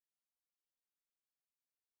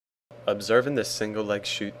Observe in this single leg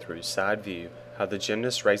shoot through side view how the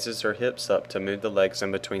gymnast raises her hips up to move the legs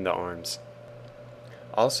in between the arms.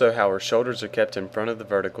 Also how her shoulders are kept in front of the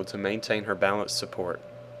vertical to maintain her balance support,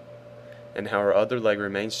 and how her other leg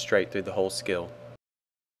remains straight through the whole skill.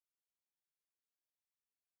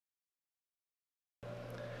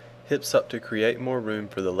 Hips up to create more room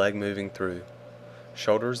for the leg moving through.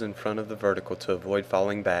 Shoulders in front of the vertical to avoid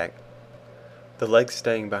falling back. The legs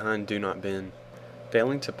staying behind do not bend.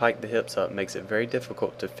 Failing to pike the hips up makes it very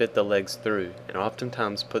difficult to fit the legs through and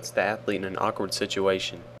oftentimes puts the athlete in an awkward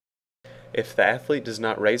situation. If the athlete does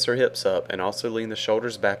not raise her hips up and also lean the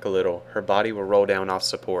shoulders back a little, her body will roll down off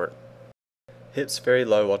support. Hips very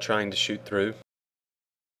low while trying to shoot through.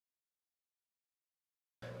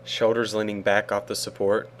 Shoulders leaning back off the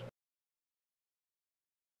support.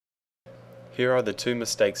 Here are the two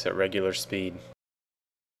mistakes at regular speed.